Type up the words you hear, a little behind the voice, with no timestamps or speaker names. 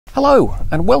Hello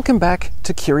and welcome back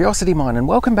to Curiosity Mine, and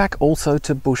welcome back also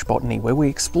to Bush Botany, where we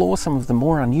explore some of the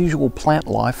more unusual plant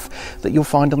life that you'll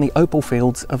find on the opal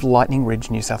fields of Lightning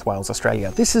Ridge, New South Wales, Australia.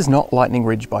 This is not Lightning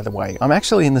Ridge, by the way. I'm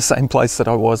actually in the same place that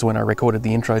I was when I recorded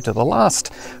the intro to the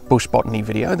last Bush Botany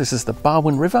video. This is the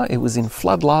Barwon River. It was in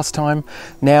flood last time.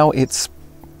 Now it's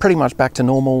pretty much back to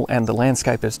normal and the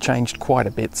landscape has changed quite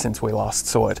a bit since we last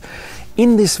saw it.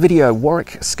 In this video,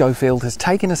 Warwick Schofield has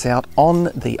taken us out on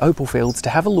the opal fields to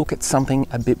have a look at something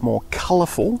a bit more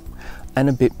colourful and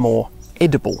a bit more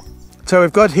edible. So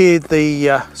we've got here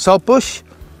the saltbush,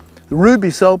 the ruby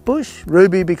saltbush,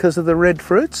 ruby because of the red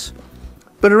fruits.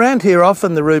 But around here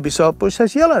often the ruby saltbush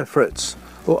has yellow fruits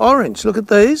or orange. Look at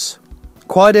these,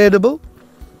 quite edible.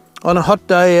 On a hot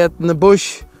day out in the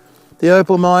bush, the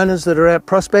opal miners that are out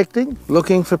prospecting,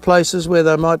 looking for places where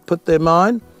they might put their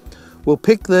mine, will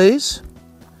pick these,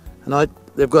 and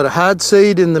they've got a hard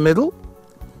seed in the middle,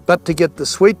 but to get the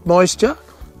sweet moisture,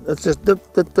 that's just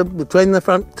between the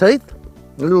front teeth,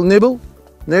 a little nibble,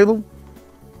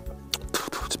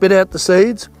 spit out the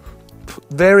seeds,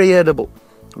 very edible.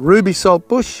 Ruby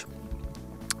saltbush,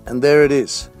 and there it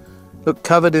is. Look,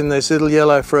 covered in these little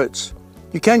yellow fruits.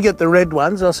 You can get the red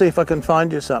ones. I'll see if I can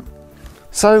find you some.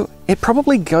 So it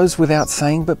probably goes without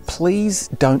saying, but please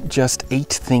don't just eat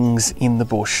things in the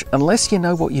bush unless you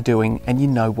know what you're doing and you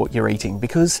know what you're eating,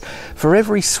 because for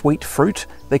every sweet fruit,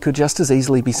 there could just as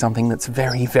easily be something that's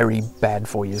very, very bad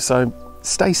for you. So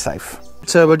stay safe.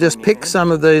 So we'll just pick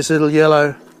some of these little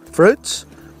yellow fruits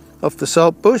off the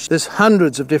saltbush. There's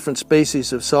hundreds of different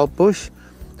species of saltbush.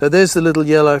 So there's the little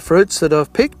yellow fruits that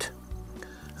I've picked,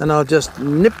 and I'll just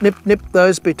nip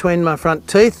those between my front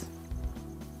teeth.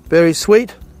 Very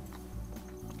sweet,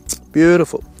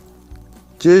 beautiful,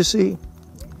 juicy,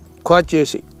 quite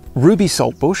juicy. Ruby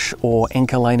saltbush, or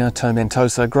Enkalena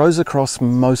tomentosa, grows across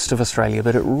most of Australia,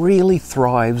 but it really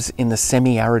thrives in the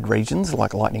semi-arid regions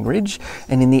like Lightning Ridge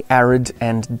and in the arid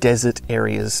and desert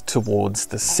areas towards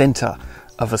the centre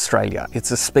of Australia. It's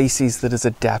a species that is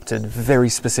adapted very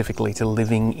specifically to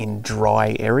living in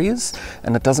dry areas,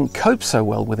 and it doesn't cope so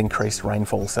well with increased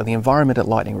rainfall, so the environment at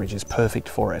Lightning Ridge is perfect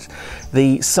for it.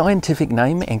 The scientific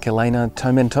name, Enkalena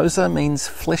tomentosa, means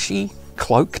fleshy,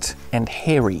 cloaked and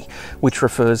hairy, which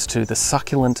refers to the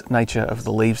succulent nature of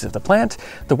the leaves of the plant,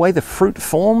 the way the fruit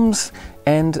forms,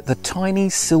 and the tiny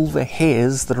silver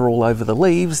hairs that are all over the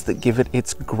leaves that give it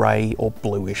its grey or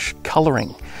bluish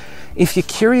colouring. If you're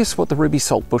curious what the ruby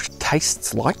saltbush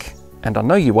tastes like, and I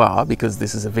know you are because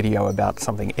this is a video about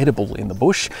something edible in the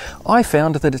bush, I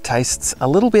found that it tastes a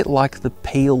little bit like the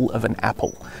peel of an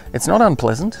apple. It's not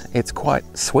unpleasant, it's quite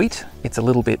sweet, it's a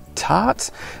little bit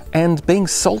tart, and being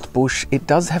saltbush, it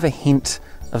does have a hint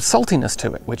of saltiness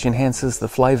to it, which enhances the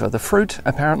flavour. The fruit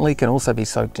apparently can also be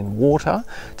soaked in water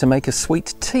to make a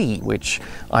sweet tea, which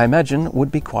I imagine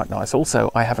would be quite nice.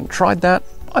 Also, I haven't tried that.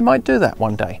 I might do that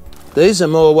one day. These are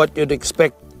more what you'd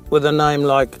expect with a name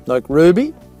like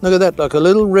ruby. Look at that, like a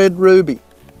little red ruby.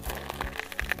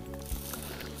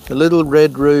 A little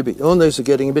red ruby. Oh, these are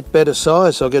getting a bit better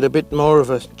size. I'll get a bit more of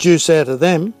a juice out of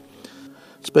them.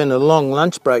 It's been a long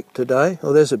lunch break today.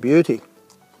 Oh, there's a beauty.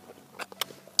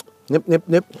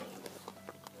 Nip.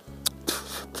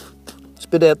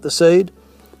 Spit out the seed.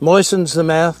 Moistens the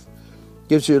mouth.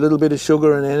 Gives you a little bit of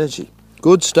sugar and energy.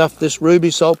 Good stuff, this ruby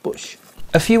saltbush.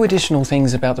 A few additional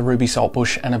things about the ruby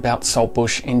saltbush and about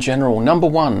saltbush in general. Number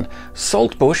one,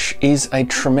 saltbush is a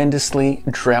tremendously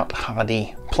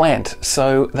drought-hardy plant,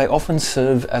 so they often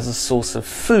serve as a source of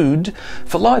food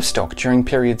for livestock during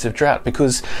periods of drought,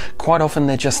 because quite often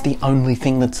they're just the only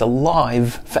thing that's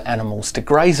alive for animals to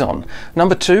graze on.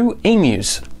 Number two,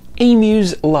 emus.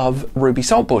 Emus love ruby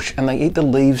saltbush and they eat the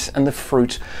leaves and the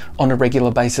fruit on a regular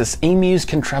basis. Emus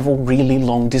can travel really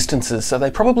long distances, so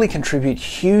they probably contribute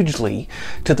hugely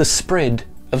to the spread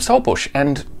of saltbush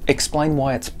and explain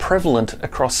why it's prevalent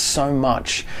across so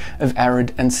much of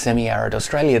arid and semi-arid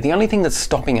Australia. The only thing that's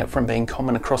stopping it from being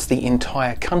common across the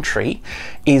entire country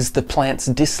is the plant's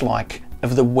dislike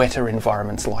of the wetter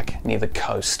environments like near the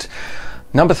coast.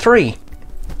 Number three,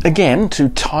 again, to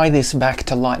tie this back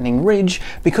to Lightning Ridge,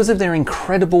 because of their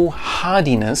incredible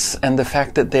hardiness and the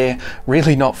fact that they're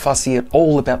really not fussy at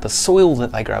all about the soil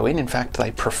that they grow in fact they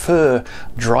prefer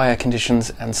drier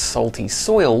conditions and salty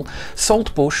soil,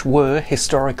 saltbush were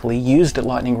historically used at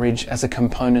Lightning Ridge as a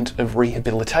component of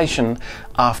rehabilitation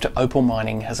after opal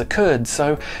mining has occurred.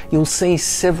 So you'll see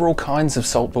several kinds of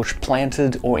saltbush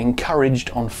planted or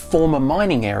encouraged on former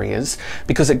mining areas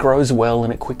because it grows well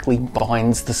and it quickly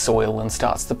binds the soil and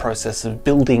starts starts the process of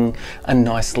building a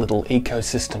nice little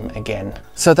ecosystem again.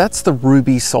 So that's the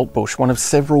ruby saltbush, one of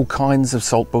several kinds of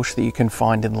saltbush that you can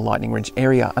find in the Lightning Ridge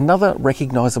area. Another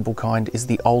recognisable kind is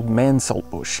the old man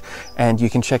saltbush, and you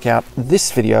can check out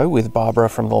this video with Barbara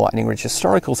from the Lightning Ridge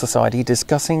Historical Society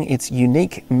discussing its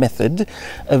unique method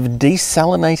of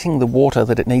desalinating the water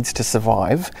that it needs to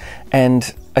survive,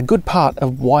 and a good part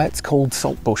of why it's called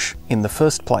saltbush in the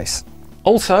first place.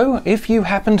 Also, if you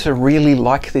happen to really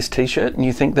like this t-shirt and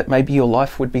you think that maybe your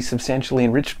life would be substantially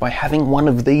enriched by having one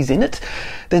of these in it,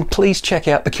 then please check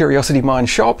out the Curiosity Mine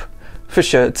shop for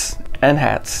shirts and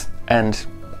hats and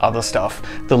other stuff.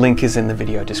 The link is in the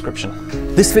video description.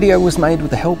 This video was made with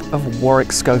the help of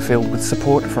Warwick Schofield with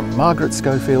support from Margaret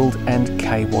Schofield and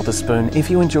Kay Wotherspoon.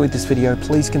 If you enjoyed this video,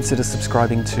 please consider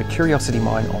subscribing to Curiosity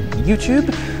Mine on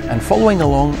YouTube and following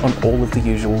along on all of the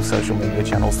usual social media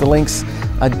channels. The links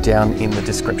are down in the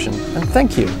description. And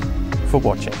thank you for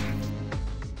watching.